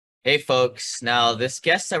Hey folks, now this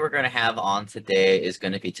guest that we're going to have on today is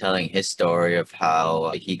going to be telling his story of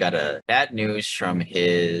how he got a bad news from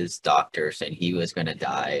his doctors and he was going to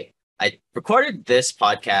die. I recorded this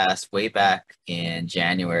podcast way back in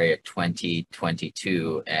January of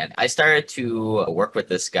 2022, and I started to work with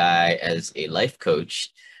this guy as a life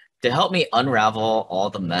coach to help me unravel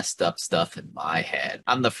all the messed up stuff in my head.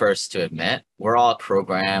 I'm the first to admit, we're all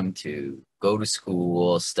programmed to go to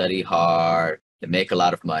school, study hard, to make a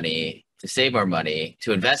lot of money, to save more money,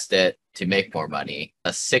 to invest it, to make more money.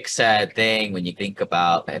 A sick, sad thing when you think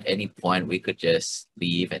about at any point we could just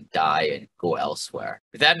leave and die and go elsewhere.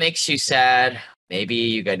 If that makes you sad, maybe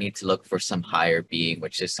you need to look for some higher being,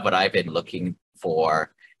 which is what I've been looking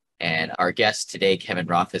for. And our guest today, Kevin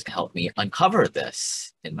Roth, has helped me uncover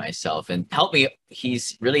this in myself and help me.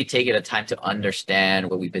 He's really taken the time to understand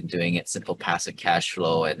what we've been doing at Simple Passive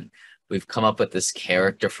Cashflow, and we've come up with this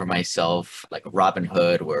character for myself, like Robin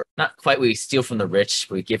Hood, where not quite we steal from the rich,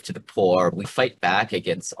 we give to the poor. We fight back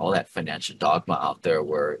against all that financial dogma out there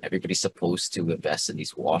where everybody's supposed to invest in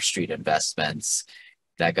these Wall Street investments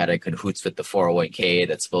that got in cahoots with the 401k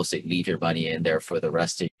that's supposed to leave your money in there for the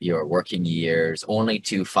rest of your working years, only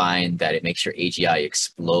to find that it makes your AGI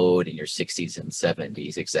explode in your 60s and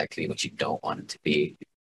 70s, exactly what you don't want it to be.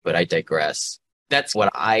 But I digress. That's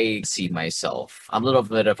what I see myself. I'm a little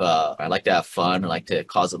bit of I like to have fun, I like to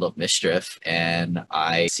cause a little mischief, and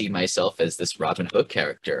I see myself as this Robin Hood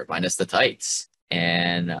character, minus the tights.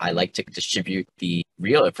 And I like to distribute the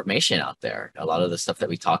real information out there, a lot of the stuff that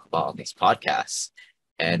we talk about on these podcasts.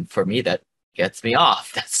 And for me, that gets me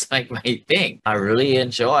off. That's like my thing. I really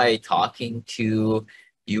enjoy talking to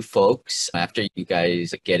you folks after you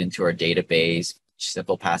guys get into our database,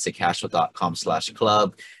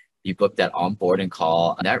 simplepassivecashflow.com/club. You book that onboarding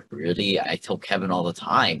call. And that really, I tell Kevin all the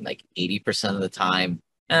time, like 80% of the time,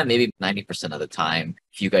 maybe 90% of the time,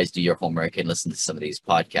 if you guys do your homework and listen to some of these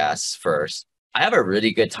podcasts first, I have a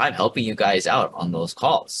really good time helping you guys out on those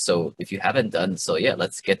calls. So if you haven't done so yet,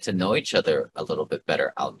 let's get to know each other a little bit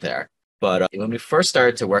better out there. But when we first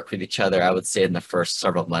started to work with each other, I would say in the first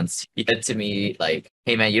several months, he said to me like,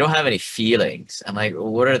 "Hey man, you don't have any feelings." I'm like,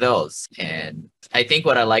 "Well, what are those?" And I think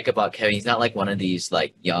what I like about Kevin, he's not like one of these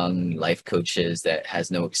like young life coaches that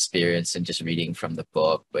has no experience in just reading from the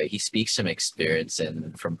book, but he speaks from experience,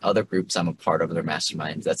 and from other groups I'm a part of, their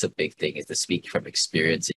masterminds. That's a big thing, is to speak from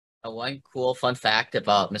experience. One cool fun fact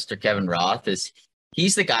about Mr. Kevin Roth is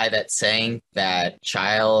he's the guy that sang that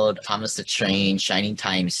child Thomas the Train Shining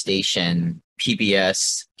Time Station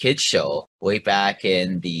PBS kids show way back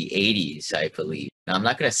in the 80s, I believe. Now, I'm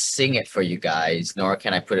not going to sing it for you guys, nor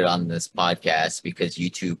can I put it on this podcast because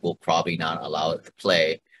YouTube will probably not allow it to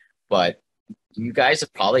play. But you guys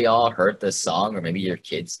have probably all heard this song, or maybe your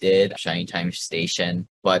kids did, Shining Time Station.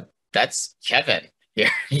 But that's Kevin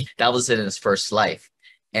here. That was in his first life.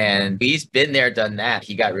 And he's been there, done that.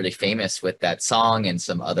 He got really famous with that song and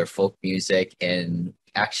some other folk music, and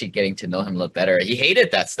actually getting to know him a little better. He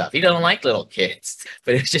hated that stuff. He doesn't like little kids,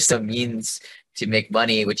 but it's just a means to make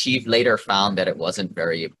money, which he later found that it wasn't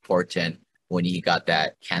very important when he got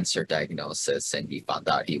that cancer diagnosis and he found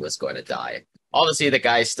out he was going to die. Obviously, the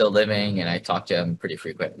guy's still living, and I talk to him pretty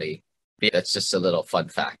frequently. That's just a little fun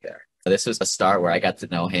fact there. This was a start where I got to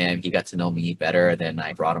know him. He got to know me better. Then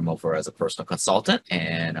I brought him over as a personal consultant.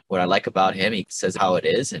 And what I like about him, he says how it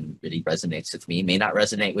is and really resonates with me. May not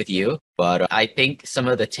resonate with you, but I think some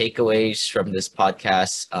of the takeaways from this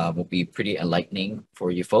podcast will be pretty enlightening for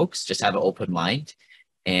you folks. Just have an open mind.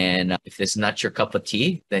 And if this is not your cup of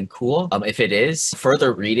tea, then cool. If it is,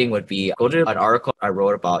 further reading would be go to an article I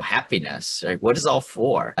wrote about happiness. Right? What is all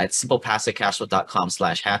for? At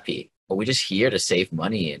simplepassivecashflow.com/happy. But we're just here to save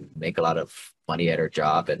money and make a lot of money at our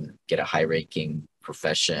job and get a high ranking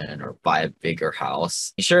profession or buy a bigger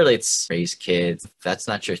house. Surely it's raise kids. If that's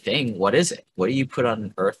not your thing, what is it? What do you put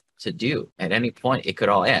on earth to do? At any point, it could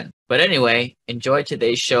all end. But anyway, enjoy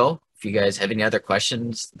today's show. If you guys have any other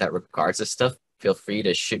questions that regards this stuff, feel free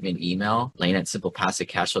to shoot me an email,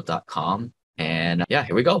 lane@simplepassivecashflow.com. And yeah,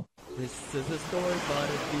 here we go. This is a story about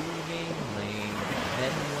a dude named Lane.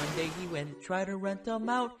 Then one day he went and tried to rent them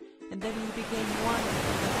out, and then he became one of the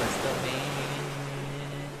best of Maine.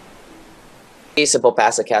 Hey, Simple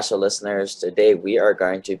Passive Cashflow listeners. Today we are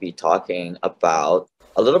going to be talking about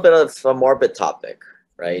a little bit of a morbid topic,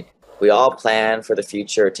 right? We all plan for the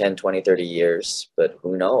future 10, 20, 30 years, but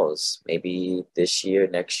who knows? Maybe this year,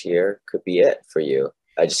 next year could be it for you.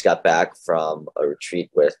 I just got back from a retreat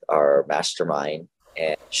with our mastermind.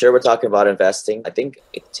 And sure, we're talking about investing. I think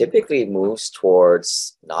it typically moves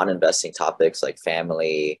towards non-investing topics like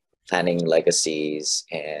family, planning legacies,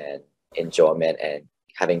 and enjoyment and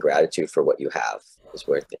having gratitude for what you have is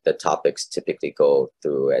where the topics typically go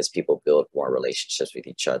through as people build more relationships with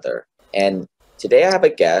each other. And today I have a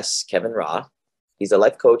guest, Kevin Roth. He's a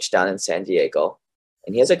life coach down in San Diego,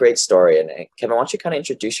 and he has a great story. And Kevin, why don't you kind of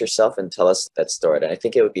introduce yourself and tell us that story? And I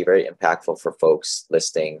think it would be very impactful for folks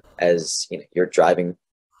listening as you're driving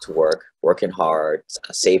to work, working hard,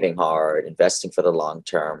 saving hard, investing for the long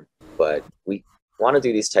term. But we want to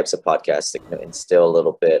do these types of podcasts to instill a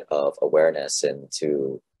little bit of awareness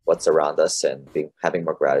into what's around us and having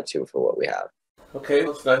more gratitude for what we have. Okay,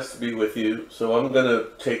 well, it's nice to be with you. So I'm going to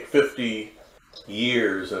take 50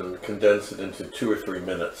 years and condense it into 2 or 3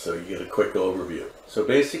 minutes so you get a quick overview. So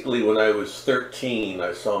basically, when I was 13,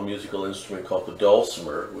 I saw a musical instrument called the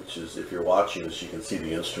dulcimer, which is, if you're watching this, you can see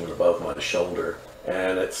the instrument above my shoulder.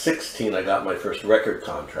 And at 16, I got my first record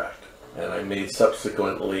contract. And I made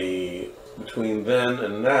subsequently, between then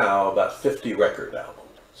and now, about 50 record albums.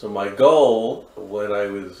 So my goal when I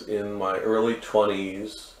was in my early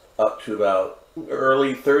 20s up to about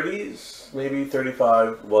early 30s, maybe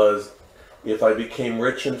 35, was if I became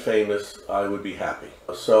rich and famous, I would be happy.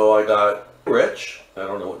 So I got rich. I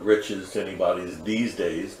don't know what rich is to anybody these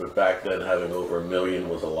days, but back then having over $1 million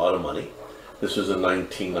was a lot of money. This was in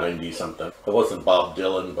 1990 something. I wasn't Bob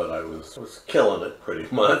Dylan, but I was killing it pretty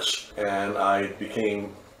much. And I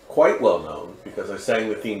became quite well known because I sang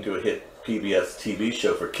the theme to a hit PBS TV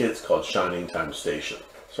show for kids called Shining Time Station.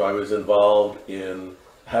 So I was involved in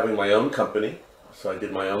having my own company. So I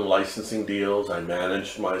did my own licensing deals. I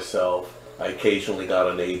managed myself. I occasionally got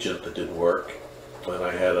an agent that did work. And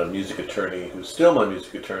I had a music attorney who's still my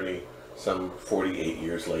music attorney some 48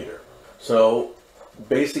 years later. So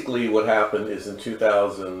basically what happened is in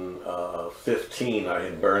 2015, I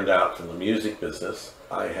had burned out from the music business.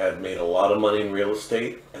 I had made a lot of money in real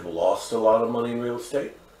estate and lost a lot of money in real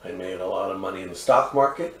estate. I made a lot of money in the stock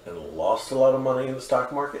market and lost a lot of money in the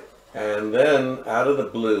stock market. And then out of the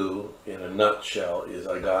blue, in a nutshell, is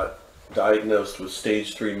I got diagnosed with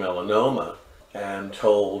stage 3 melanoma and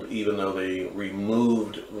told, even though they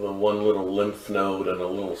removed the one little lymph node and a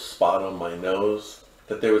little spot on my nose,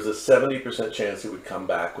 that there was a 70% chance it would come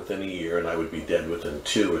back within a year and I would be dead within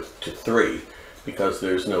 2 to 3 because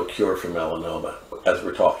there's no cure for melanoma as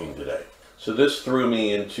we're talking today. So this threw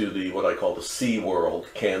me into what I call the C world,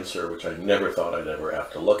 cancer, which I never thought I'd ever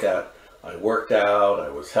have to look at. I worked out, I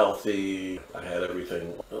was healthy, I had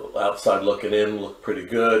everything outside looking in, looked pretty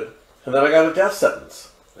good. And then I got a death sentence.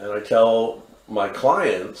 And I tell my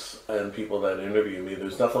clients and people that interview me,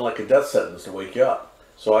 there's nothing like a death sentence to wake you up.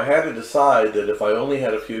 So I had to decide that if I only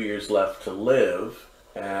had a few years left to live,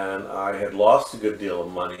 and I had lost a good deal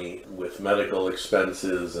of money with medical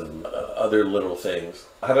expenses and other little things,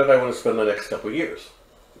 how did I want to spend the next couple of years?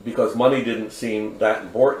 Because money didn't seem that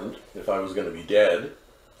important if I was going to be dead.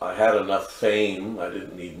 I had enough fame, I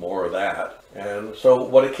didn't need more of that. And so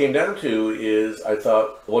what it came down to is I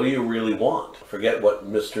thought, what do you really want? Forget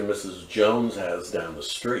what Mr. and Mrs. Jones has down the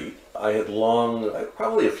street. I had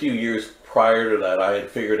probably a few years prior to that, I had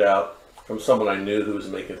figured out from someone I knew who was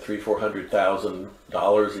making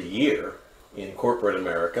 $300,000-$400,000 a year in corporate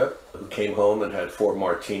America, who came home and had 4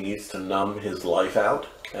 martinis to numb his life out.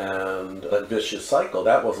 And that vicious cycle,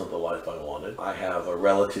 that wasn't the life I wanted. I have a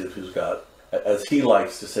relative who's got, as he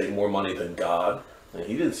likes to say, more money than God. And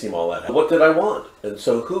he didn't seem all that happy. What did I want? And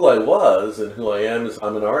so who I was and who I am is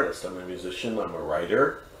I'm an artist. I'm a musician. I'm a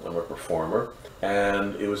writer. I'm a performer.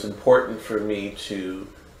 And it was important for me to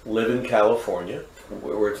live in California,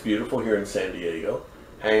 where it's beautiful here in San Diego,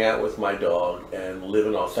 hang out with my dog, and live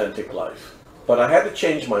an authentic life. But I had to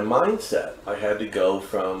change my mindset. I had to go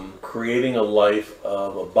from creating a life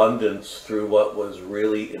of abundance through what was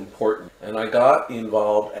really important. And I got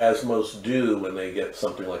involved, as most do when they get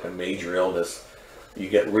something like a major illness. You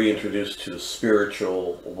get reintroduced to the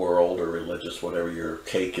spiritual world or religious, whatever your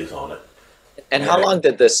take is on it. And how long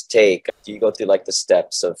did this take? Do you go through like the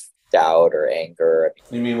steps of doubt or anger?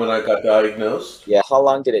 You mean when I got diagnosed? Yeah. How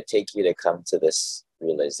long did it take you to come to this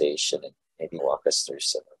realization, and maybe walk us through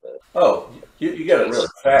some of it? Oh, you get it really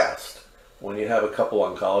fast. When you have a couple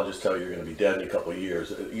oncologists tell you you're going to be dead in a couple of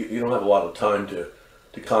years, you don't have a lot of time to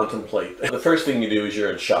contemplate. The first thing you do is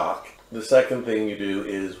you're in shock. The second thing you do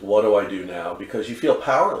is, what do I do now? Because you feel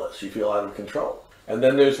powerless, you feel out of control. And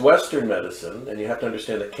then there's Western medicine, and you have to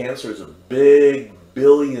understand that cancer is a big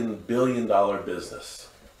billion-dollar business.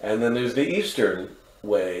 And then there's the Eastern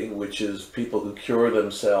way, which is people who cure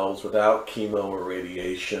themselves without chemo or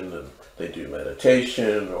radiation, and they do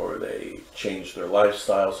meditation or they change their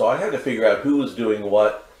lifestyle. So I had to figure out who was doing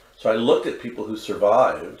what. So I looked at people who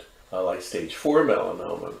survived, like stage 4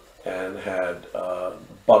 melanoma, and had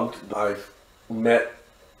I've met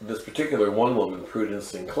this particular one woman, Prudence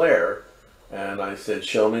Sinclair, and I said,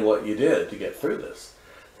 show me what you did to get through this.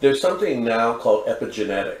 There's something now called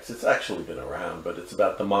epigenetics. It's actually been around, but it's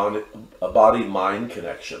about the body-mind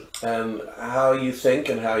connection. And how you think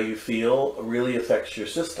and how you feel really affects your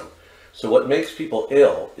system. So what makes people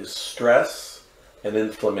ill is stress and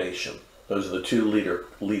inflammation. Those are the two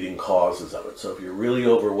leading causes of it. So if you're really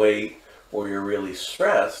overweight or you're really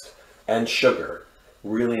stressed, and sugar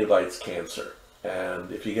really invites cancer.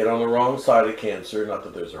 And if you get on the wrong side of cancer, not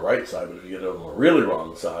that there's a right side, but if you get on the really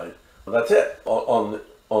wrong side, well, that's it.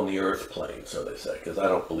 On the earth plane, so they say, because I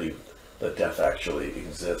don't believe that death actually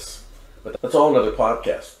exists. But that's all another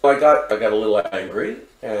podcast. I got a little angry,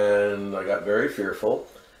 and I got very fearful,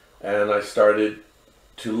 and I started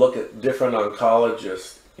to look at different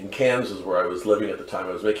oncologists in Kansas, where I was living at the time.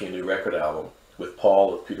 I was making a new record album with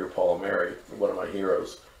Peter, Paul, and Mary, one of my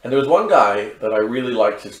heroes. And there was one guy that I really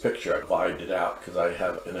liked his picture. I vibed it out because I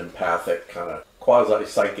have an empathic, kind of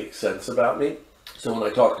quasi-psychic sense about me. So when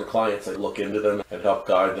I talk to clients, I look into them and help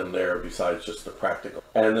guide them there besides just the practical.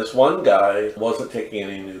 And this one guy wasn't taking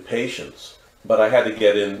any new patients, but I had to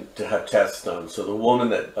get in to have tests done. So the woman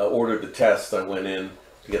that ordered the test, I went in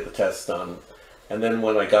to get the test done. And then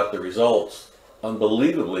when I got the results,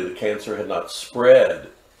 unbelievably, the cancer had not spread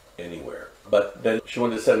anywhere. But then she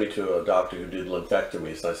wanted to send me to a doctor who did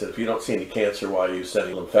lympectomies. And I said, if you don't see any cancer, why are you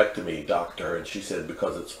sending lympectomy, doctor? And she said,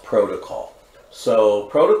 because it's protocol. So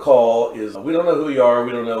protocol is, we don't know who you are,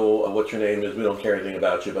 we don't know what your name is, we don't care anything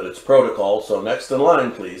about you, but it's protocol, so next in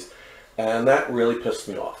line, please. And that really pissed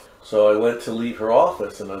me off. So I went to leave her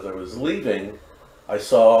office, and as I was leaving, I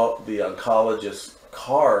saw the oncologist's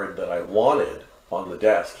card that I wanted on the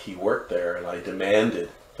desk. He worked there, and I demanded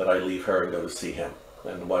that I leave her and go to see him.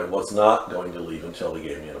 And I was not going to leave until he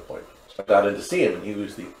gave me an appointment. So I got in to see him, and he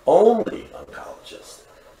was the only oncologist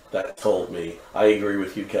that told me, I agree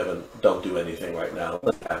with you, Kevin, don't do anything right now.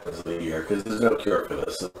 Let's happens in a year, because there's no cure for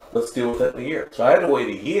this. Let's deal with it in a year. So I had to wait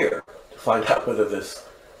a year to find out whether this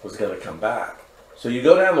was going to come back. So you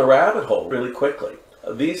go down the rabbit hole really quickly.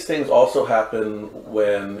 These things also happen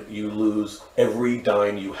when you lose every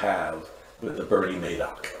dime you have with the Bernie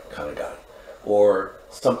Madoff kind of guy. Or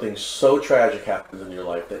something so tragic happens in your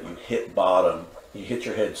life that you hit bottom, you hit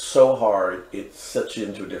your head so hard, it sets you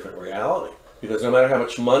into a different reality. Because no matter how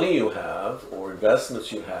much money you have, or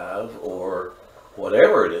investments you have, or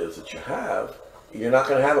whatever it is that you have, you're not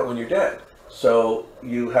going to have it when you're dead. So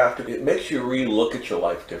you have to, it makes you re-look at your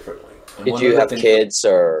life differently. And did you have kids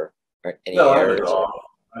or any No, heirs? I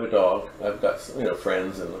have a dog. I've got,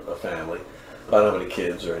 friends and a family. I don't have any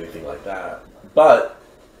kids or anything like that. But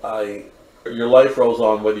your life rolls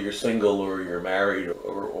on whether you're single or you're married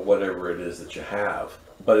or whatever it is that you have.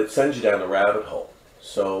 But it sends you down a rabbit hole.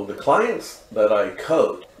 So the clients that I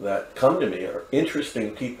coach that come to me are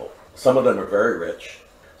interesting people. Some of them are very rich.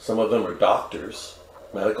 Some of them are doctors,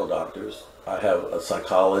 medical doctors. I have a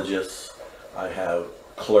psychologist. I have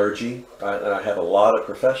clergy. And I have a lot of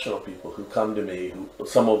professional people who come to me,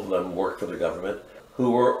 some of them work for the government,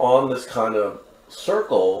 who are on this kind of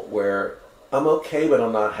circle where I'm okay, but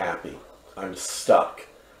I'm not happy. I'm stuck.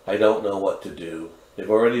 I don't know what to do. They've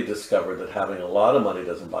already discovered that having a lot of money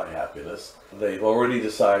doesn't buy happiness. They've already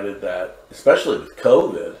decided that, especially with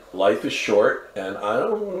COVID, life is short, and I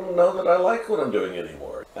don't know that I like what I'm doing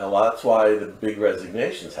anymore. And that's why the big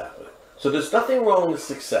resignation's happening. So there's nothing wrong with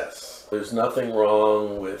success. There's nothing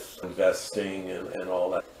wrong with investing and all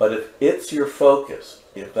that. But if it's your focus,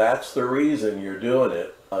 if that's the reason you're doing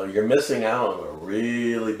it, you're missing out on a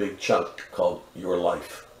really big chunk called your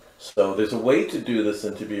life. So there's a way to do this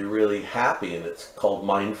and to be really happy, and it's called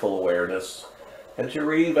mindful awareness, and to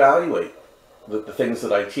reevaluate the things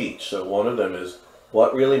that I teach. So one of them is,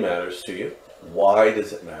 what really matters to you? Why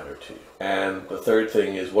does it matter to you? And the third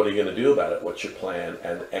thing is, what are you going to do about it? What's your plan?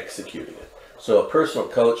 And executing it. So a personal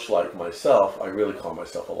coach like myself, I really call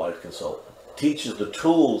myself a life consultant, teaches the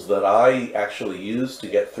tools that I actually use to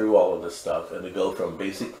get through all of this stuff and to go from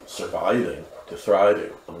basic surviving to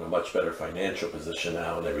thriving. I'm in a much better financial position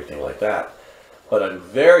now and everything like that. But I'm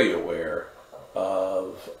very aware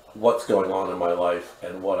of what's going on in my life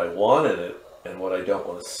and what I want in it and what I don't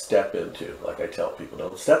want to step into. Like I tell people,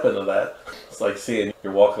 don't step into that. It's like seeing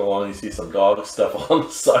you're walking along, you see some dog stuff on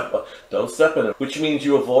the sidewalk. Don't step in it, which means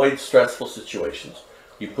you avoid stressful situations.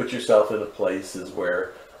 You put yourself into places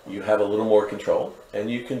where you have a little more control and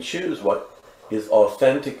you can choose what is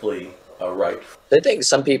authentically right. I think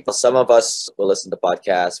some of us will listen to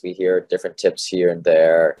podcasts. We hear different tips here and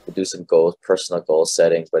there. We do some personal goal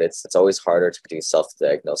setting, but it's always harder to do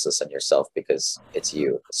self-diagnosis on yourself because it's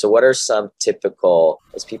you. So what are some typical,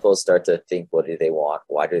 as people start to think, what do they want?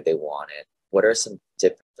 Why do they want it? What are some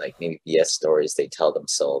tip, like maybe BS stories they tell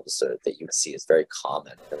themselves or that you see is very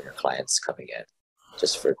common from your clients coming in?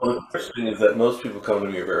 Just for Well, the first thing is that most people come to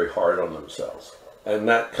me are very hard on themselves. And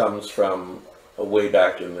that comes from a way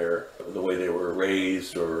back in the way they were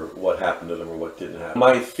raised or what happened to them or what didn't happen.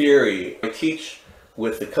 My theory, I teach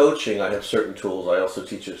with the coaching, I have certain tools. I also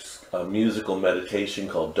teach a musical meditation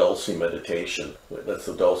called Dulce meditation. That's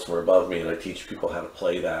the dulcimer above me, and I teach people how to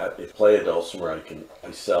play that. If they play a dulcimer,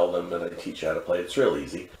 I sell them and I teach how to play it. It's real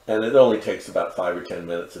easy. And it only takes about 5 or 10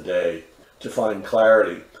 minutes a day to find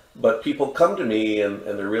clarity. But people come to me and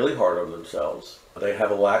they're really hard on themselves. They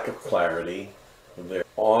have a lack of clarity. They're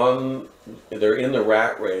in the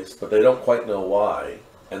rat race, but they don't quite know why,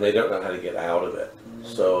 and they don't know how to get out of it.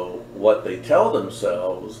 So what they tell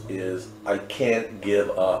themselves is, I can't give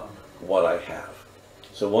up what I have.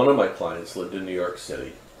 So one of my clients lived in New York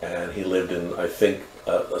City, and he lived in, I think,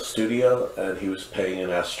 a studio, and he was paying an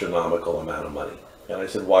astronomical amount of money. And I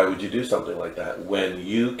said, why would you do something like that when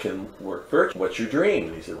you can work virtually? What's your dream?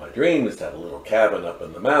 And he said, my dream is to have a little cabin up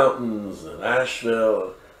in the mountains in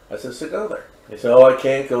Asheville. I said, so go there. They said, oh, I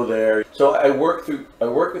can't go there. So I work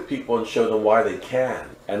with people and show them why they can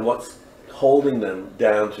and what's holding them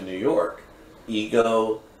down to New York.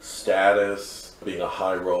 Ego, status, being a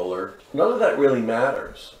high roller. None of that really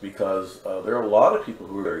matters, because there are a lot of people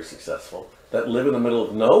who are very successful that live in the middle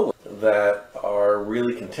of nowhere that are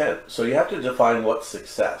really content. So you have to define what's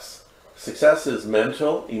success. Success is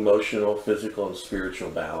mental, emotional, physical, and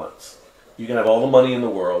spiritual balance. You can have all the money in the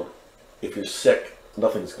world. If you're sick,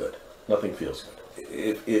 nothing's good. Nothing feels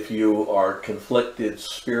good. If you are conflicted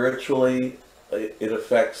spiritually, it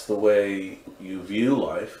affects the way you view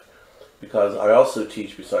life, because I also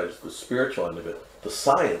teach, besides the spiritual end of it, the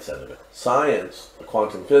science end of it. Science,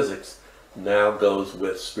 quantum physics, now goes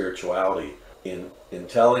with spirituality in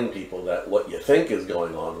telling people that what you think is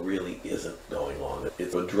going on really isn't going on.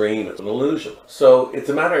 It's a dream, it's an illusion. So it's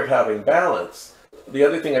a matter of having balance. The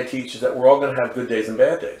other thing I teach is that we're all going to have good days and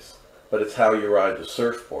bad days, but it's how you ride the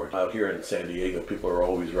surfboard. Out here in San Diego, people are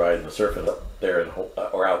always riding the surfing up there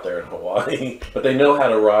or out there in Hawaii, but they know how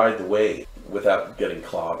to ride the wave without getting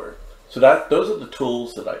clobbered. So those are the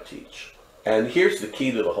tools that I teach. And here's the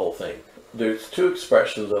key to the whole thing. There's two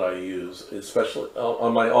expressions that I use, especially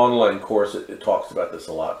on my online course. It talks about this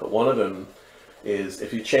a lot, but one of them is,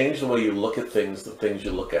 if you change the way you look at things, the things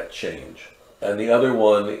you look at change. And the other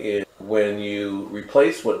one is, when you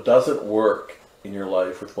replace what doesn't work in your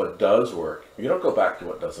life with what does work, you don't go back to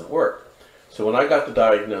what doesn't work. So when I got the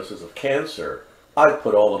diagnosis of cancer, I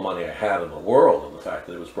put all the money I had in the world on the fact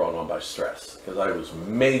that it was brought on by stress, because I was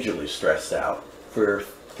majorly stressed out for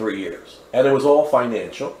 3 years. And it was all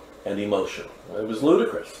financial and emotional. It was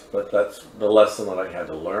ludicrous, but that's the lesson that I had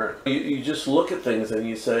to learn. You just look at things and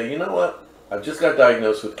you say, you know what? I've just got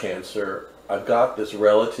diagnosed with cancer. I've got this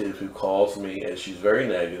relative who calls me and she's very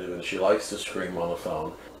negative and she likes to scream on the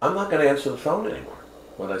phone. I'm not going to answer the phone anymore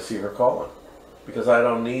when I see her calling, because I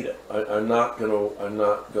don't need it. I'm not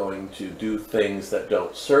going to do things that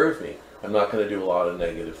don't serve me. I'm not going to do a lot of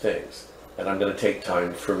negative things. And I'm going to take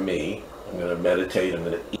time for me. I'm going to meditate. I'm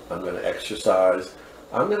going to eat. I'm going to exercise.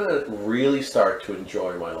 I'm going to really start to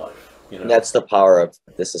enjoy my life. You know? That's the power of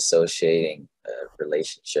disassociating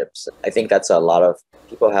relationships. I think that's a lot of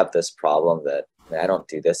people have this problem that, I don't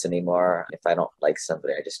do this anymore. If I don't like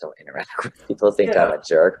somebody, I just don't interact with people. Think I'm a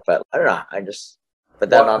jerk, but I don't know. But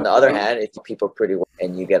then on the other hand, if people pretty well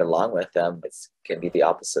and you get along with them, it can be the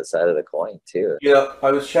opposite side of the coin too. Yeah,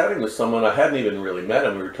 I was chatting with someone. I hadn't even really met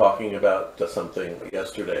him. We were talking about something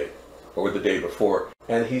yesterday or the day before.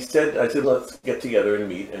 And I said, let's get together and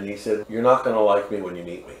meet. And he said, you're not going to like me when you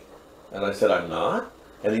meet me. And I said, I'm not?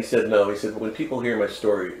 And he said, no. He said, when people hear my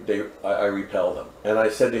story, I repel them. And I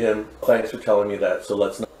said to him, thanks for telling me that. So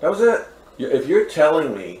let's not. That was it. If you're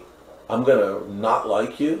telling me I'm going to not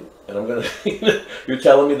like you, and I'm going to, you're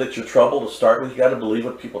telling me that you're trouble to start with, you got to believe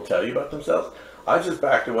what people tell you about themselves. I just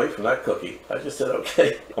backed away from that cookie. I just said,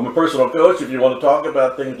 okay, I'm a personal coach. If you want to talk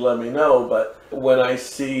about things, let me know. But when I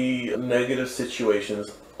see negative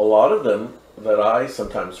situations, a lot of them that I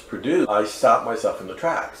sometimes produce, I stop myself in the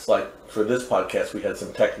tracks. Like for this podcast, we had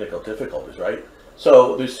some technical difficulties, right?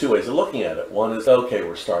 So there's two ways of looking at it. One is, okay,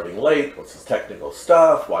 we're starting late. What's this technical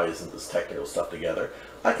stuff? Why isn't this technical stuff together?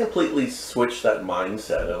 I completely switch that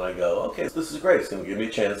mindset and I go, okay, this is great. It's going to give me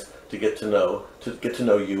a chance to get to know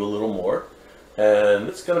you a little more, and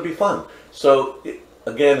it's going to be fun. So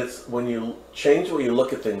again, it's when you change the way you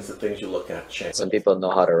look at things, the things you look at change. Some people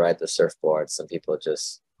know how to ride the surfboard. Some people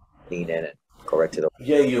just lean in and go right to the...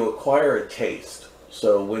 Yeah, you acquire a taste.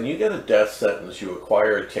 So when you get a death sentence, you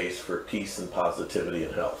acquire a taste for peace and positivity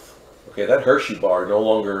and health. Okay, that Hershey bar no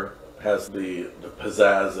longer has the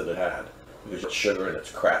pizzazz that it had, because it's sugar and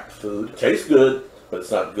it's crap food. It tastes good, but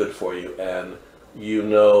it's not good for you, and you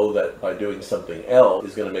know that by doing something else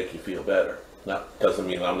is going to make you feel better. Now, doesn't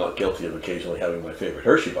mean I'm not guilty of occasionally having my favorite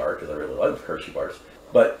Hershey bar, because I really love Hershey bars,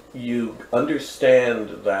 but you understand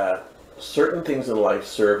that certain things in life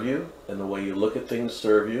serve you, and the way you look at things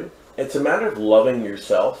serve you. It's a matter of loving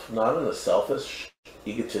yourself, not in a selfish,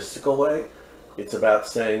 egotistical way. It's about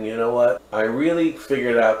saying, you know what, I really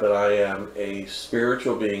figured out that I am a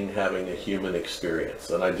spiritual being having a human experience,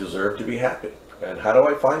 and I deserve to be happy. And how do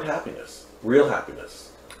I find happiness? Real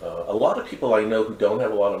happiness. A lot of people I know who don't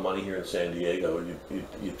have a lot of money here in San Diego,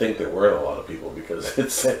 you think there weren't a lot of people, because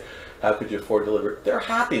it's, how could you afford to live? They're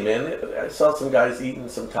happy, man. I saw some guys eating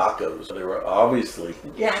some tacos. They were obviously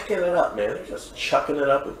yakking it up, man. They're just chucking it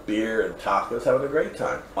up with beer and tacos, having a great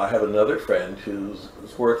time. I have another friend who's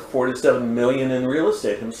worth $47 million in real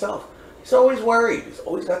estate himself. He's always worried. He's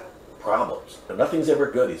always got problems. And nothing's ever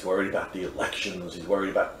good. He's worried about the elections. He's worried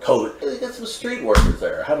about COVID. He's got some street workers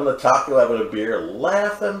there, having a taco, having a beer,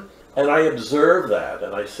 laughing. And I observe that,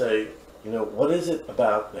 and I say, you know, what is it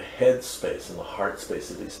about the head space and the heart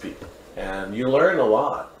space of these people? And you learn a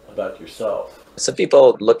lot about yourself. Some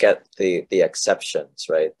people look at the exceptions,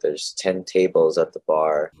 right? There's 10 tables at the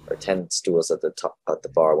bar, or 10 stools at the top at the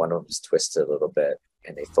bar. One of them is twisted a little bit,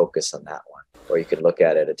 and they focus on that one. Or you can look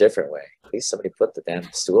at it a different way. At least somebody put the damn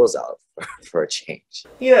stools out for a change.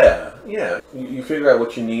 Yeah. You figure out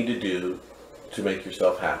what you need to do to make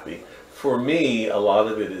yourself happy. For me, a lot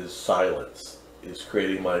of it is silence, is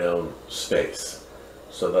creating my own space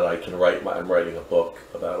so that I can write I'm writing a book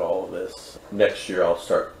about all of this. Next year I'll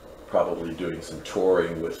start probably doing some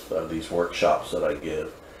touring with these workshops that I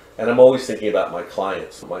give. And I'm always thinking about my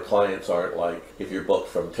clients. My clients aren't like, if you're booked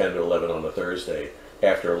from 10 to 11 on a Thursday,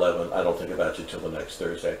 after 11, I don't think about you till the next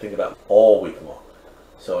Thursday. I think about all week long.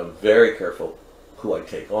 So I'm very careful who I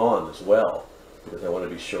take on as well, because I want to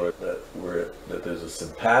be sure that there's a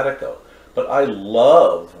simpatico. But I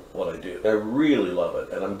love what I do. I really love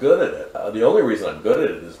it, and I'm good at it. The only reason I'm good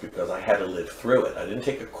at it is because I had to live through it. I didn't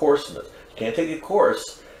take a course in it. You can't take a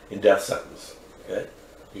course in death sentence, okay?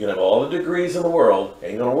 You can have all the degrees in the world,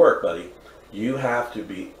 ain't gonna work, buddy. You have to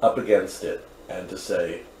be up against it and to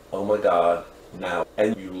say, oh my God, now.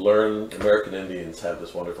 And you learn, American Indians have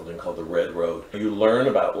this wonderful thing called the Red Road. You learn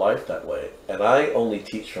about life that way, and I only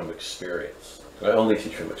teach from experience.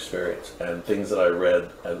 And things that I read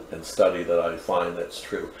and study that I find that's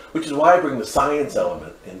true, which is why I bring the science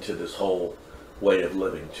element into this whole way of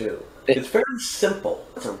living too. It's very simple.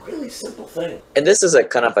 It's a really simple thing. And this is a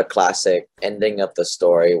kind of a classic ending of the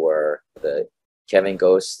story where Kevin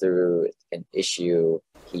goes through an issue.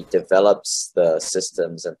 He develops the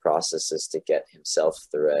systems and processes to get himself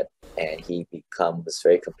through it. And he becomes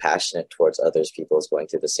very compassionate towards others, people who's going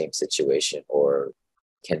through the same situation or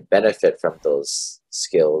can benefit from those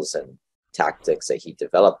skills and tactics that he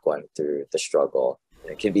developed going through the struggle.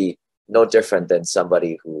 It can be no different than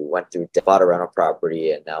somebody who went through, bought a rental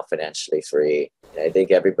property and now financially free. And I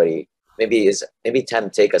think everybody, maybe time to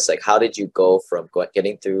take us, like, how did you go from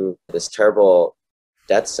getting through this terrible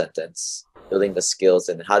death sentence, building the skills,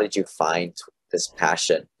 and how did you find this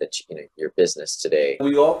passion that your business today?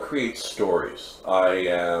 We all create stories. I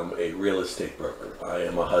am a real estate broker. I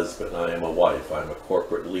am a husband. I am a wife. I'm a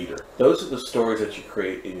corporate leader. Those are the stories that you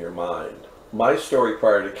create in your mind. My story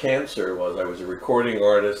prior to cancer was I was a recording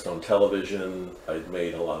artist on television. I'd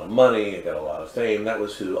made a lot of money. I got a lot of fame. That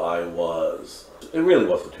was who I was. It really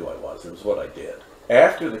wasn't who I was. It was what I did.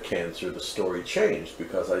 After the cancer, the story changed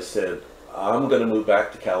because I said, I'm going to move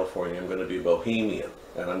back to California. I'm going to be bohemian.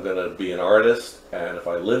 And I'm going to be an artist, and if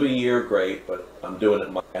I live a year, great, but I'm doing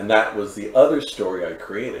it. And that was the other story I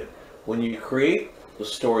created. When you create the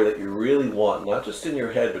story that you really want, not just in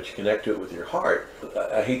your head, but you connect to it with your heart,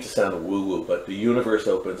 I hate to sound woo-woo, but the universe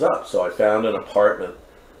opens up. So I found an apartment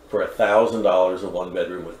for $1,000, a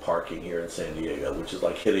one-bedroom with parking here in San Diego, which is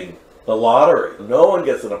like hitting the lottery. No one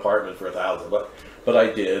gets an apartment for $1,000, but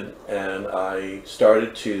I did, and I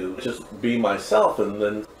started to just be myself, and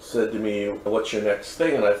then said to me, what's your next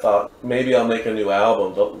thing? And I thought, maybe I'll make a new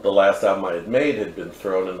album. The last album I had made had been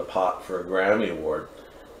thrown in the pot for a Grammy Award.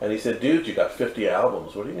 And he said, dude, you got 50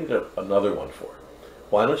 albums. What do you need another one for?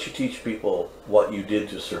 Why don't you teach people what you did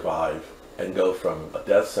to survive and go from a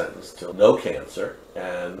death sentence to no cancer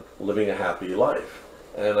and living a happy life?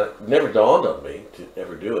 And it never dawned on me to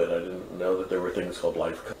ever do it. I didn't know that there were things called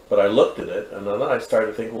life coaching. But I looked at it, and then I started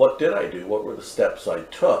to think, what did I do? What were the steps I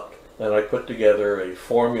took? And I put together a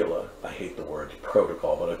formula. I hate the word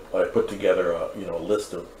protocol, but I put together a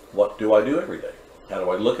list of what do I do every day? How do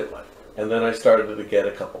I look at life? And then I started to get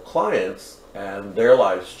a couple clients, and their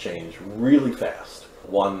lives changed really fast.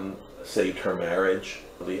 One saved her marriage.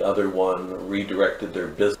 The other one redirected their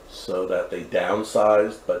business so that they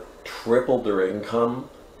downsized but tripled their income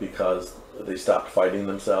because they stopped fighting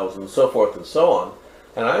themselves, and so forth and so on.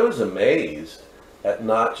 And I was amazed at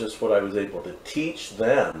not just what I was able to teach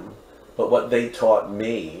them, but what they taught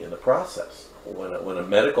me in the process. When a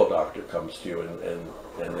medical doctor comes to you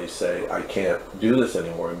and they say, I can't do this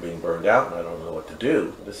anymore, I'm being burned out and I don't know what to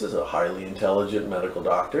do. This is a highly intelligent medical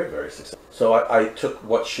doctor, very successful. So I took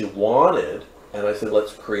what she wanted and I said,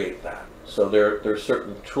 let's create that. So there are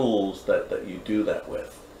certain tools that you do that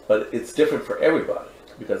with. But it's different for everybody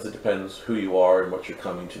because it depends who you are and what you're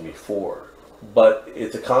coming to me for. But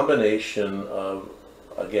it's a combination of,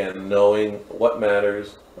 again, knowing what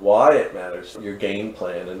matters, why it matters, your game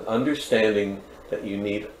plan, and understanding that you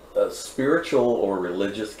need a spiritual or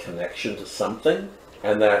religious connection to something,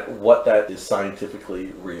 and that what that is scientifically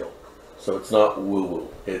real. So it's not woo-woo,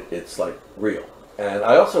 it's like real. And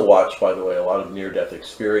I also watch, by the way, a lot of near-death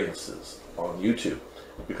experiences on YouTube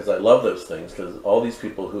because I love those things, because all these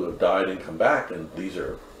people who have died and come back, and these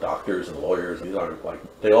are doctors and lawyers, these aren't like,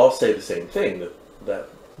 they all say the same thing, that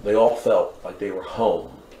they all felt like they were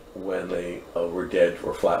home when they were dead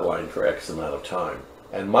or flatlined for X amount of time.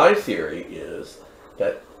 And my theory is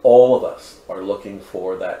that all of us are looking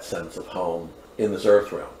for that sense of home in this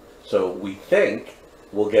earth realm. So we think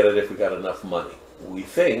we'll get it if we got enough money. We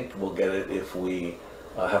think we'll get it if we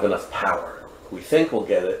have enough power. We think we'll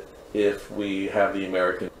get it if we have the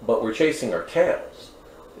American, but we're chasing our tails.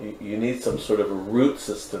 You need some sort of a root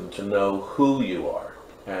system to know who you are,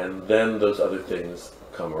 and then those other things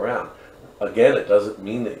come around. Again, it doesn't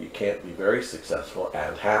mean that you can't be very successful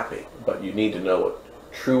and happy, but you need to know what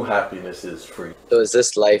true happiness is for you. So is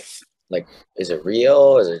this life, like, is it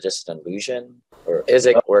real? Is it just an illusion? Or is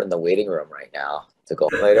it, we're in the waiting room right now to go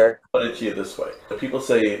later? I'll put it to you this way. People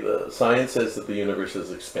say, science says that the universe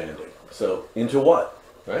is expanding. So into what,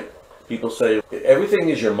 right? People say, everything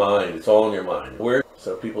is your mind. It's all in your mind.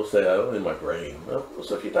 So people say, oh, in my brain. Well,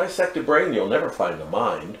 so if you dissect a brain, you'll never find the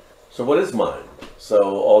mind. So what is mind? So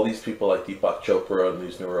all these people like Deepak Chopra and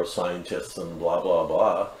these neuroscientists and blah, blah,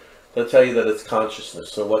 blah, they'll tell you that it's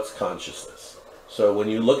consciousness. So what's consciousness? So when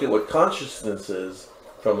you look at what consciousness is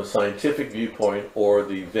from a scientific viewpoint, or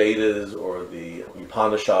the Vedas or the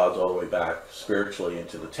Upanishads all the way back spiritually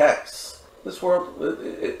into the texts, this world,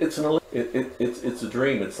 it's a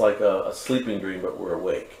dream. It's like a sleeping dream, but we're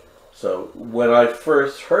awake. So when I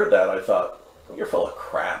first heard that, I thought, you're full of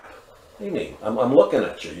crap. What do you mean? I'm looking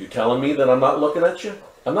at you. You telling me that I'm not looking at you?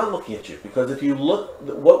 I'm not looking at you, because if you look,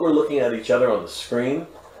 what we're looking at each other on the screen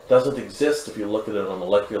doesn't exist if you look at it on a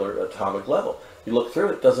molecular atomic level. You look through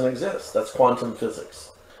it, doesn't exist. That's quantum physics.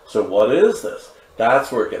 So what is this?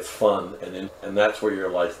 That's where it gets fun, and that's where your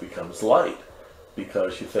life becomes light,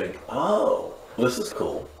 because you think, oh, this is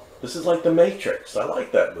cool. This is like The Matrix. I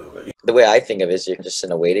like that movie. The way I think of it is you're just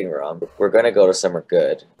in a waiting room. We're going to go to somewhere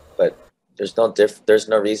good, but there's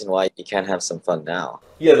no reason why you can't have some fun now.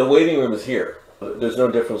 Yeah, the waiting room is here. There's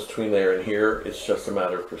no difference between there and here. It's just a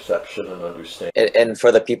matter of perception and understanding. And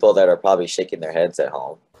for the people that are probably shaking their heads at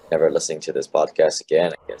home, never listening to this podcast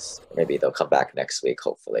again, I guess maybe they'll come back next week,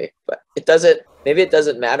 hopefully. But maybe it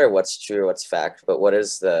doesn't matter what's true or what's fact, but what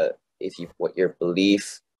your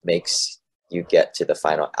belief makes you get to the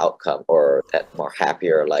final outcome, or that more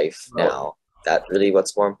happier life now. That really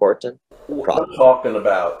what's more important? What I'm talking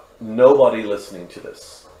about, nobody listening to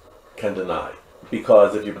this can deny.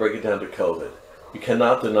 Because if you break it down to COVID, you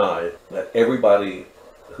cannot deny that everybody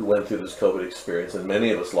who went through this COVID experience, and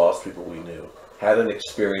many of us lost people we knew, had an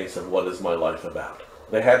experience of what is my life about.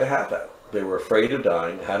 They had to have that. They were afraid of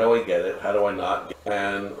dying. How do I get it? How do I not get it?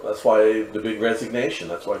 And that's why the big resignation.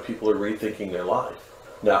 That's why people are rethinking their life.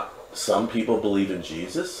 Now, some people believe in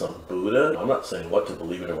Jesus, some Buddha. I'm not saying what to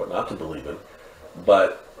believe in or what not to believe in,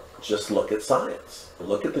 but just look at science.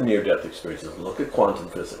 Look at the near-death experiences. Look at quantum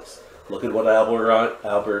physics. Look at what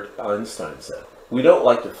Albert Einstein said. We don't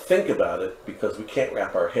like to think about it because we can't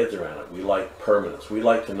wrap our heads around it. We like permanence. We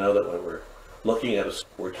like to know that when we're looking at us,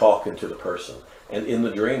 we're talking to the person. And in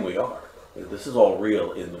the dream, we are. This is all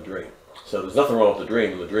real in the dream. So there's nothing wrong with the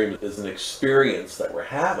dream. The dream is an experience that we're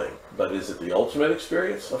having. But is it the ultimate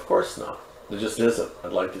experience? Of course not. It just isn't.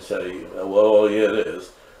 I'd like to say, well, yeah, it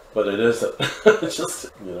is. But it isn't. It's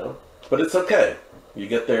just, But it's okay. You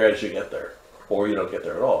get there as you get there. Or you don't get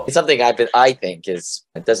there at all. It's something I think is,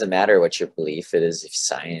 it doesn't matter what your belief it is, if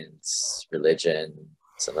science, religion,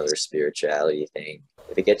 some other spirituality thing.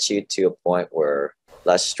 If it gets you to a point where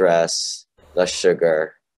less stress, less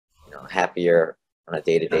sugar, happier on a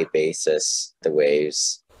day-to-day basis, the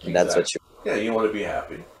waves, And that's what you... Yeah, you want to be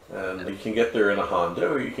happy. And you can get there in a Honda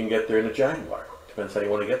or you can get there in a Jaguar. Depends how you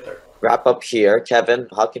want to get there. Wrap up here. Kevin,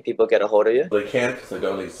 how can people get a hold of you? They can't because they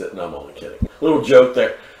don't exist. No, I'm only kidding. Little joke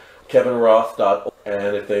there. KevinRoth.org.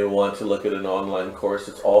 And if they want to look at an online course,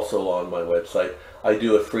 it's also on my website. I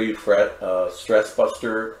do a free stress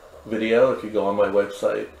buster video. If you go on my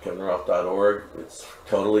website, KevinRoth.org, it's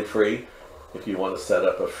totally free. If you want to set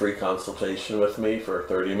up a free consultation with me for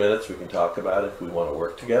 30 minutes, we can talk about it if we want to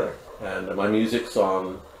work together. And my music's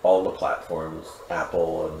on all the platforms,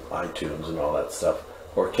 Apple and iTunes and all that stuff,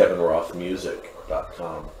 or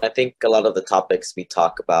KevinRothMusic.com. I think a lot of the topics we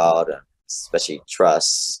talk about, especially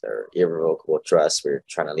trust or irrevocable trust, we're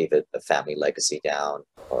trying to leave a family legacy down,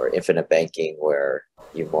 or infinite banking, where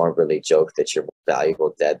you more really joke that you're more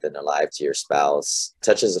valuable dead than alive to your spouse,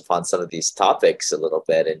 touches upon some of these topics a little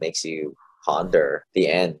bit and makes you ponder the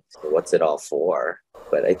end. What's it all for?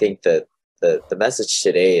 But I think that the message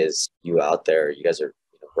today is, you out there, you guys are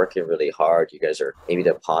working really hard. You guys are maybe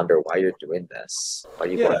to ponder why you're doing this. Why are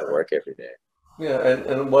you going to work every day? Yeah,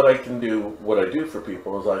 and what I do for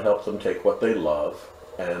people is I help them take what they love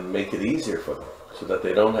and make it easier for them so that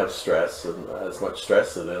they don't have stress, and as much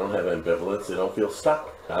stress, so they don't have ambivalence, they don't feel stuck.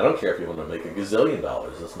 I don't care if you want to make $1 gazillion,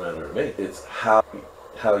 it doesn't matter to me. It's how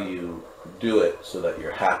you do it so that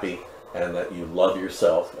you're happy and that you love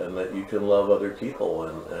yourself and that you can love other people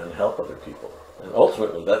and help other people. And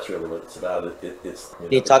ultimately, that's really what it's about. Can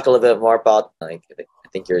you talk a little bit more about, I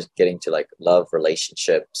think you're getting to love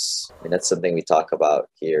relationships. I mean, that's something we talk about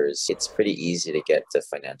here. Is it's pretty easy to get to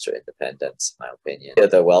financial independence, in my opinion.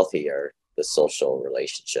 The wealthy are the social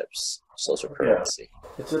relationships, social currency. Yeah.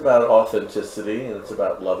 It's about authenticity, and it's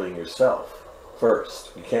about loving yourself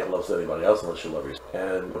first. You can't love anybody else unless you love yourself.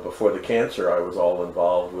 And before the cancer, I was all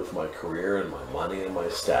involved with my career and my money and my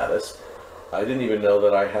status. I didn't even know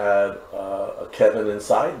that I had a Kevin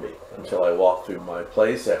inside me until I walked through my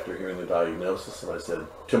place after hearing the diagnosis, and I said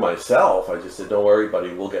to myself, I just said, don't worry,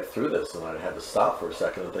 buddy, we'll get through this. And I had to stop for a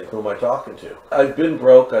second and think, who am I talking to? I've been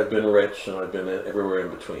broke, I've been rich, and I've been everywhere in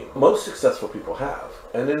between. Most successful people have.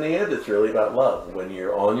 And in the end, it's really about love. When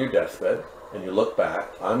you're on your deathbed and you look back,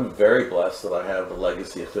 I'm very blessed that I have the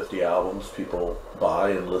legacy of 50 albums people buy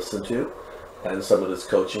and listen to, and some of this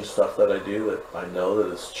coaching stuff that I do that I know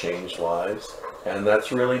that has changed lives. And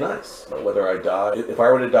that's really nice. Whether I die, if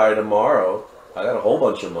I were to die tomorrow, I got a whole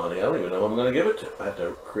bunch of money. I don't even know who I'm going to give it to. I have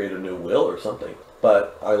to create a new will or something.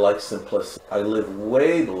 But I like simplicity. I live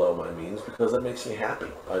way below my means because that makes me happy.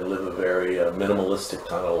 I live a very minimalistic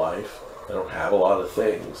kind of life. I don't have a lot of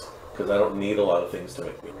things because I don't need a lot of things to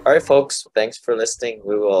make me. All right, folks, thanks for listening.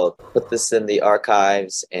 We will put this in the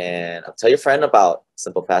archives, and I'll tell your friend about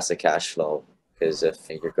Simple Passive Cashflow. Because if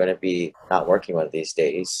you're going to be not working one of these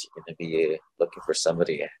days, you're going to be looking for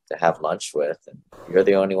somebody to have lunch with. And you're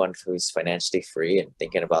the only one who's financially free and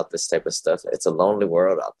thinking about this type of stuff. It's a lonely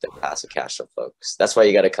world out there, passive cash flow, folks. That's why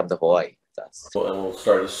you got to come to Hawaii with us. And we'll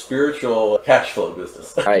start a spiritual cash flow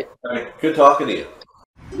business. All right. All right. Good talking to you.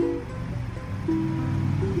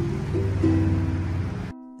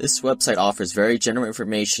 This website offers very general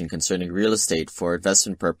information concerning real estate for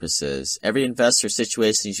investment purposes. Every investor's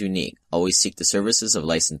situation is unique. Always seek the services of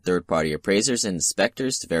licensed third-party appraisers and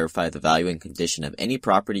inspectors to verify the value and condition of any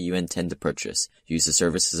property you intend to purchase. Use the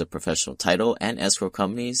services of professional title and escrow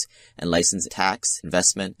companies and licensed tax,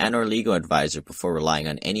 investment, and or legal advisor before relying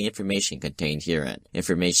on any information contained herein.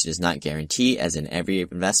 Information is not guaranteed, as in every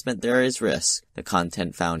investment there is risk. The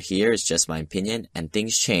content found here is just my opinion, and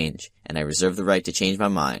things change, and I reserve the right to change my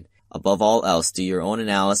mind. Above all else, do your own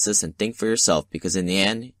analysis and think for yourself, because in the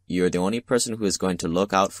end, you are the only person who is going to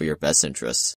look out for your best interests.